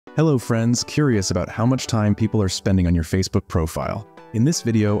Hello friends, curious about how much time people are spending on your Facebook profile. In this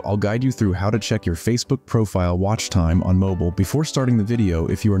video, I'll guide you through how to check your Facebook profile watch time on mobile. Before starting the video,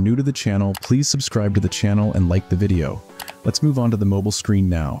 if you are new to the channel, please subscribe to the channel and like the video. Let's move on to the mobile screen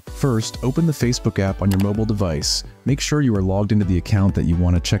now. First, open the Facebook app on your mobile device. Make sure you are logged into the account that you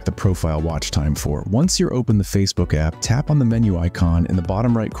want to check the profile watch time for. Once you're open the Facebook app, tap on the menu icon in the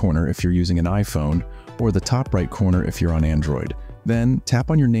bottom right corner if you're using an iPhone, or the top right corner if you're on Android. Then,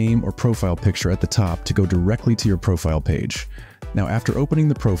 tap on your name or profile picture at the top to go directly to your profile page. Now, after opening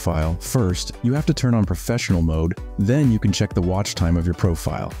the profile, first, you have to turn on professional mode, then you can check the watch time of your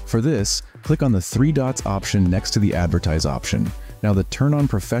profile. For this, click on the three dots option next to the advertise option. Now, the turn on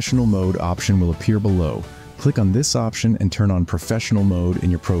professional mode option will appear below. Click on this option and turn on professional mode in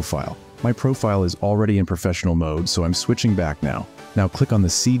your profile. My profile is already in professional mode, so I'm switching back now. Now click on the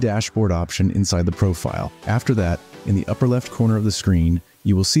See Dashboard option inside the profile. After that, in the upper left corner of the screen,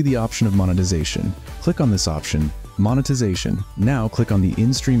 you will see the option of monetization. Click on this option, Monetization. Now click on the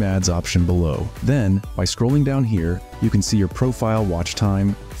In-Stream Ads option below. Then, by scrolling down here, you can see your profile watch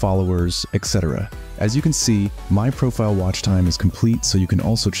time, followers, etc. As you can see, my profile watch time is complete, so you can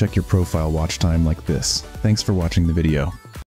also check your profile watch time like this. Thanks for watching the video.